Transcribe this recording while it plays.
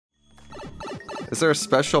Is there a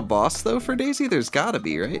special boss, though, for Daisy? There's gotta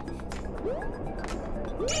be, right?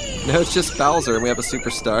 No, it's just Bowser, and we have a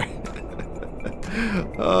superstar.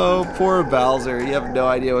 Oh, poor Bowser. You have no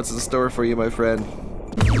idea what's in store for you, my friend.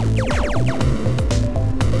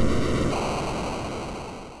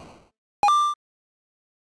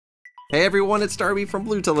 Hey everyone, it's Darby from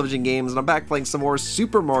Blue Television Games, and I'm back playing some more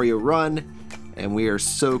Super Mario Run. And we are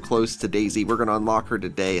so close to Daisy. We're going to unlock her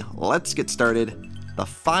today. Let's get started. The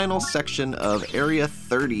final section of Area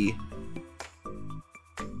 30.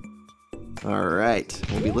 Alright,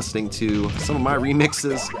 we'll be listening to some of my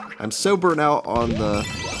remixes. I'm so burnt out on the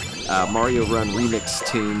Mario Run remix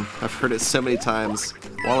tune. I've heard it so many times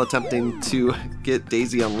while attempting to get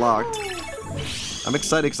Daisy unlocked. I'm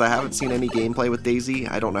excited because I haven't seen any gameplay with Daisy.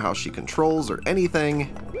 I don't know how she controls or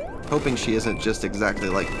anything. Hoping she isn't just exactly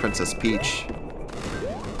like Princess Peach.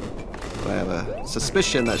 But I have a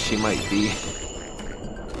suspicion that she might be.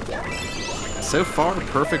 So far,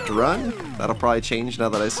 perfect run. That'll probably change now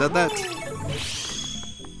that I said that.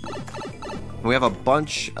 We have a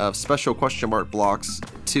bunch of special question mark blocks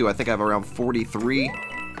too. I think I have around 43.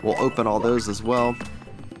 We'll open all those as well.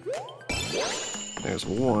 There's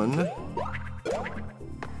one.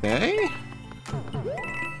 Okay.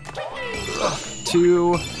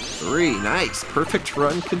 2, 3. Nice. Perfect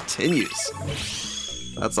run continues.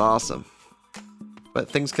 That's awesome. But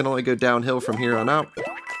things can only go downhill from here on out.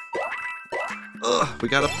 Ugh, we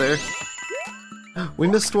got up there. We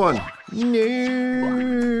missed one.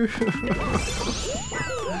 No.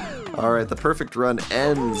 Alright, the perfect run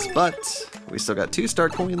ends, but we still got 2 star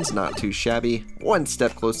coins, not too shabby. One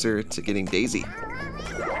step closer to getting Daisy.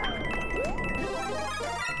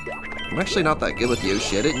 I'm actually not that good with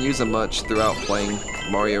Yoshi. I didn't use him much throughout playing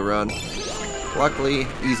Mario Run. Luckily,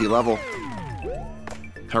 easy level.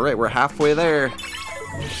 Alright, we're halfway there.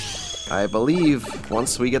 I believe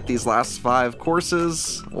once we get these last 5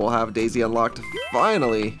 courses, we'll have Daisy unlocked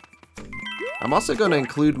finally. I'm also going to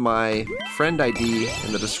include my friend ID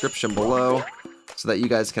in the description below so that you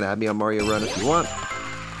guys can add me on Mario Run if you want.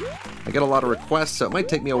 I get a lot of requests, so it might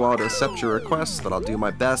take me a while to accept your requests, but I'll do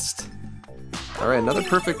my best. Alright, another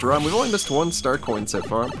perfect run. We've only missed 1 star coin so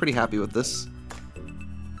far. I'm pretty happy with this.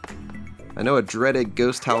 I know a dreaded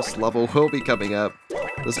Ghost House level will be coming up.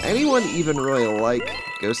 Does anyone even really like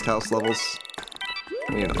Ghost House levels?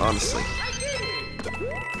 I mean, honestly.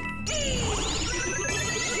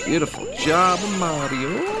 Beautiful job,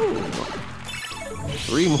 Mario.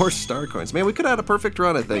 3 more star coins. Man, we could have had a perfect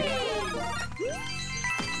run, I think.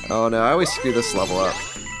 Oh no, I always screw this level up.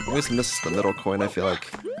 I always miss the middle coin, I feel like.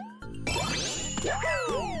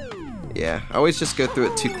 Yeah, I always just go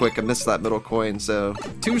through it too quick and miss that middle coin, so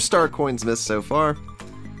 2 star coins missed so far.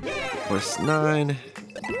 Course 9.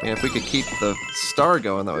 Man, if we could keep the star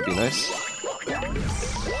going, that would be nice.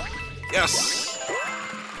 Yes!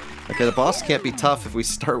 Okay, the boss can't be tough if we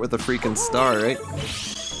start with a freaking star, right?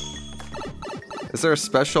 Is there a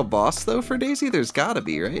special boss, though, for Daisy? There's gotta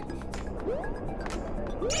be, right?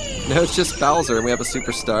 No, it's just Bowser, and we have a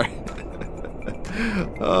superstar.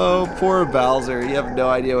 Oh, poor Bowser. You have no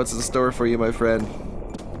idea what's in store for you, my friend.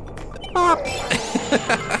 Pop!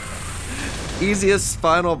 Easiest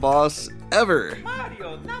final boss ever.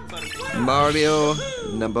 Mario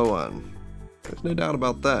number 1. There's no doubt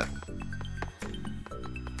about that.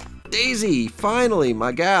 Daisy, finally,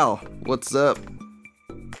 my gal. What's up?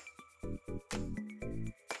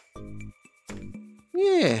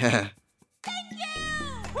 Yeah. Thank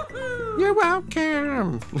you! You're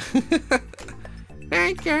welcome.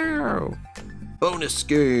 Thank you. Bonus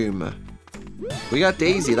game. We got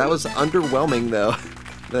Daisy. That was underwhelming, though.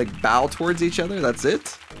 Like, bow towards each other. That's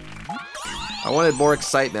it. I wanted more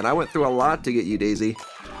excitement. I went through a lot to get you, Daisy.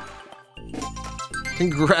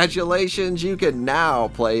 Congratulations. You can now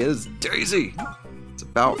play as Daisy. It's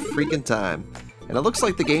about freaking time. And it looks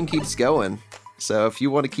like the game keeps going. So if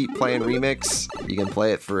you want to keep playing Remix, you can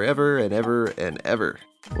play it forever and ever and ever.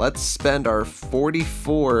 Let's spend our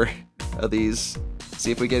 44 of these.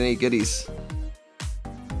 See if we get any goodies.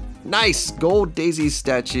 Nice! Gold Daisy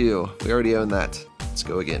statue. We already own that. Let's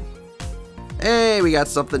go again. Hey, we got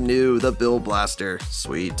something new. The Bill Blaster.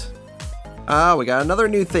 Sweet. We got another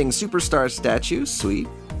new thing. Superstar statue. Sweet.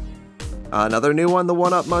 Another new one. The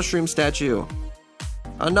 1-Up Mushroom statue.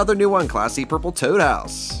 Another new one. Classy Purple Toad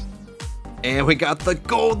House. And we got the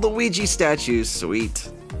Gold Luigi statue.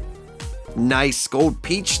 Sweet. Nice Gold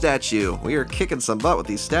Peach statue. We are kicking some butt with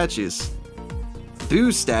these statues.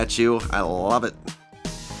 Boo statue. I love it.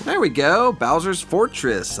 There we go. Bowser's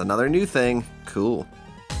Fortress. Another new thing. Cool.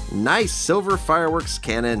 Nice silver fireworks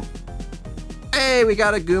cannon. Hey, we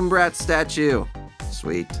got a Goombrat statue.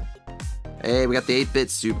 Sweet. Hey, we got the 8-bit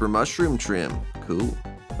Super Mushroom Trim. Cool.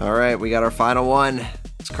 Alright, we got our final one.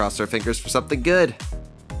 Let's cross our fingers for something good.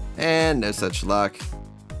 And no such luck.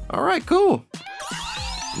 Alright, cool.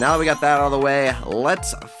 Now that we got that out of the way,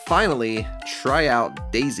 let's finally try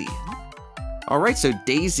out Daisy. Alright, so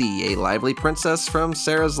Daisy, a lively princess from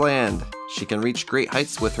Sarah's land. She can reach great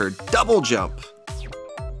heights with her double jump.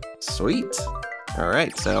 Sweet.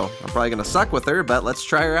 Alright, so I'm probably gonna suck with her, but let's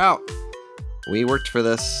try her out. We worked for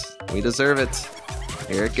this. We deserve it.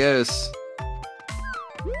 Here it goes.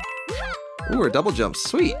 Ooh, her double jump.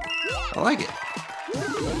 Sweet. I like it.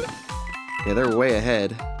 Yeah, they're way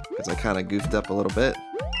ahead because I kind of goofed up a little bit.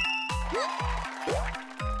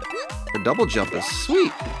 Her double jump is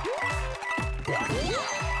sweet.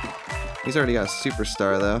 He's already got a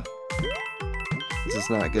superstar though. This is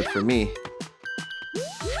not good for me.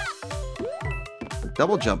 The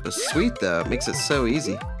double jump is sweet though. It makes it so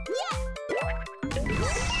easy.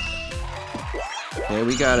 Okay,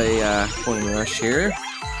 we got a coin rush here.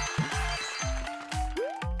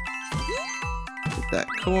 Get that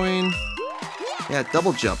coin. Yeah,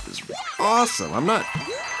 double jump is awesome. I'm not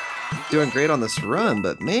doing great on this run,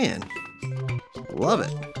 but man, love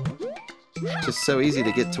it. Just so easy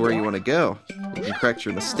to get to where you want to go. You can correct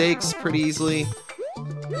your mistakes pretty easily,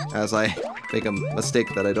 as I make a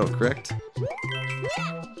mistake that I don't correct.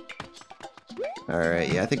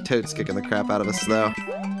 Alright, yeah, I think Toad's kicking the crap out of us though.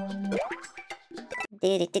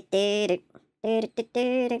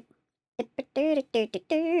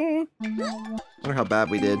 Wonder how bad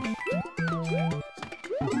we did.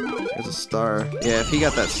 There's a star. Yeah, if he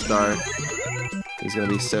got that star, he's gonna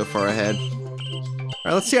be so far ahead.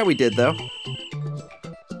 Alright, let's see how we did though.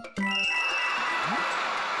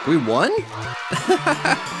 We won?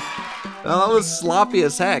 Oh, that was sloppy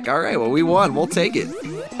as heck. Alright, well we won. We'll take it.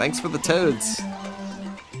 Thanks for the toads.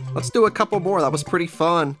 Let's do a couple more. That was pretty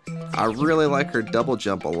fun. I really like her double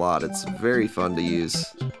jump a lot. It's very fun to use.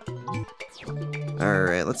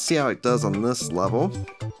 Alright, let's see how it does on this level.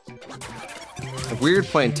 Weird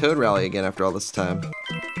playing Toad Rally again after all this time.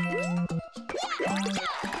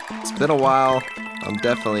 It's been a while. I'm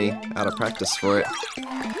definitely out of practice for it.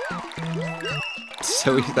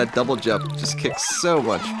 So that double jump just kicks so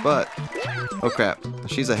much butt. Oh crap,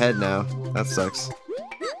 she's ahead now. That sucks.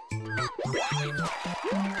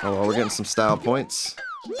 Oh well, we're getting some style points.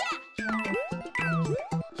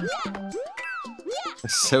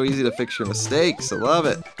 It's so easy to fix your mistakes. I love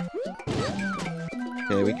it.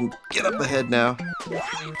 Okay, we can get up ahead now.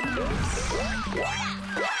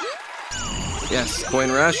 Yes,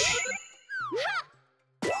 coin rush.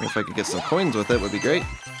 If I could get some coins with it, would be great.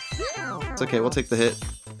 It's okay, we'll take the hit.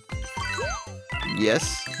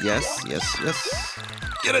 Yes, yes, yes, yes.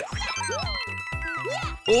 Get it!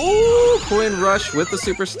 Ooh, coin rush with the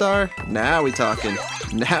superstar. Now we talking.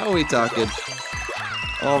 Now we talking.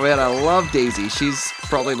 Oh man, I love Daisy. She's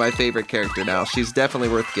probably my favorite character now. She's definitely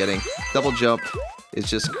worth getting. Double jump is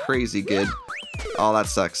just crazy good. Oh, that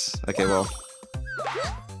sucks. Okay, well,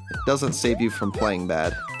 it doesn't save you from playing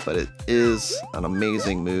bad, but it is an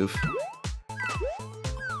amazing move.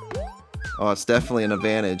 Oh, it's definitely an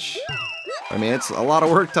advantage. I mean, it's a lot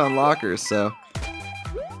of work to unlock her, so...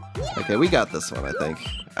 Okay, we got this one, I think.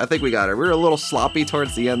 I think we got her. We were a little sloppy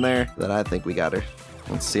towards the end there, but I think we got her.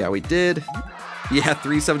 Let's see how we did. Yeah,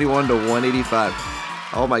 371 to 185.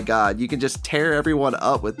 Oh my god, you can just tear everyone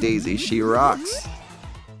up with Daisy. She rocks.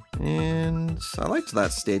 And I liked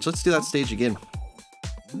that stage. Let's do that stage again.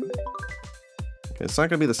 Okay, it's not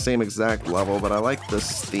going to be the same exact level, but I like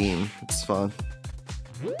this theme. It's fun.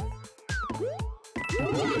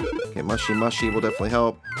 Okay, Mushy Mushy will definitely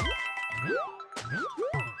help.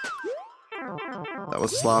 That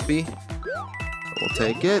was sloppy. We'll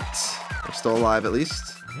take it. We're still alive at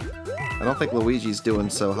least. I don't think Luigi's doing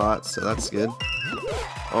so hot, so that's good.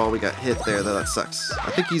 Oh, we got hit there, though. That sucks.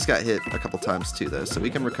 I think he's got hit a couple times too, though, so we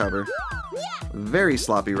can recover. Very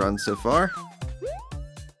sloppy run so far.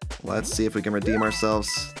 Let's see if we can redeem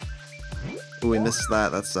ourselves. Ooh, we missed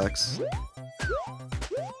that. That sucks.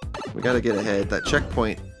 We gotta get ahead. That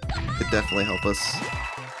checkpoint could definitely help us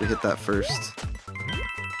if we hit that first.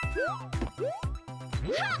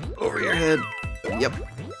 Over your head. Yep.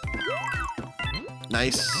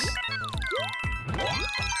 Nice.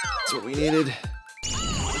 That's what we needed.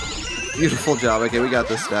 Beautiful job. Okay, we got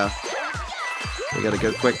this now. We gotta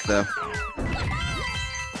go quick, though.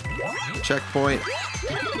 Checkpoint.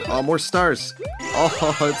 Oh, more stars.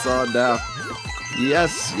 Oh, it's on now.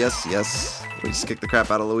 Yes, yes, yes. We just kicked the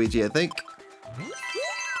crap out of Luigi, I think.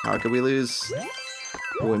 How could we lose?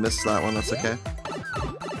 Oh, we missed that one. That's okay.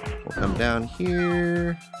 We'll come down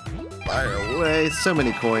here. Fire away. So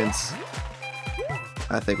many coins.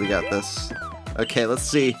 I think we got this. Okay, let's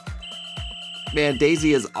see. Man,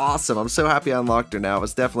 Daisy is awesome. I'm so happy I unlocked her now. It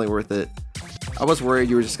was definitely worth it. I was worried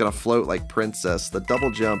you were just gonna float like Princess. The double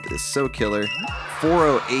jump is so killer.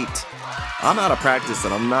 408. I'm out of practice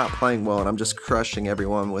and I'm not playing well and I'm just crushing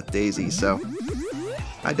everyone with Daisy, so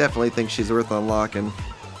I definitely think she's worth unlocking.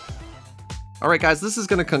 Alright guys, this is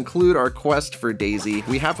going to conclude our quest for Daisy.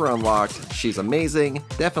 We have her unlocked. She's amazing.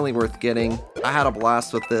 Definitely worth getting. I had a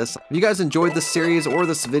blast with this. If you guys enjoyed this series or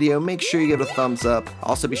this video, make sure you give it a thumbs up.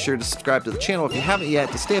 Also be sure to subscribe to the channel if you haven't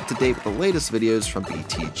yet to stay up to date with the latest videos from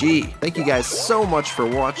BTG. Thank you guys so much for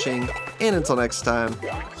watching, and until next time,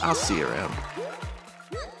 I'll see you around.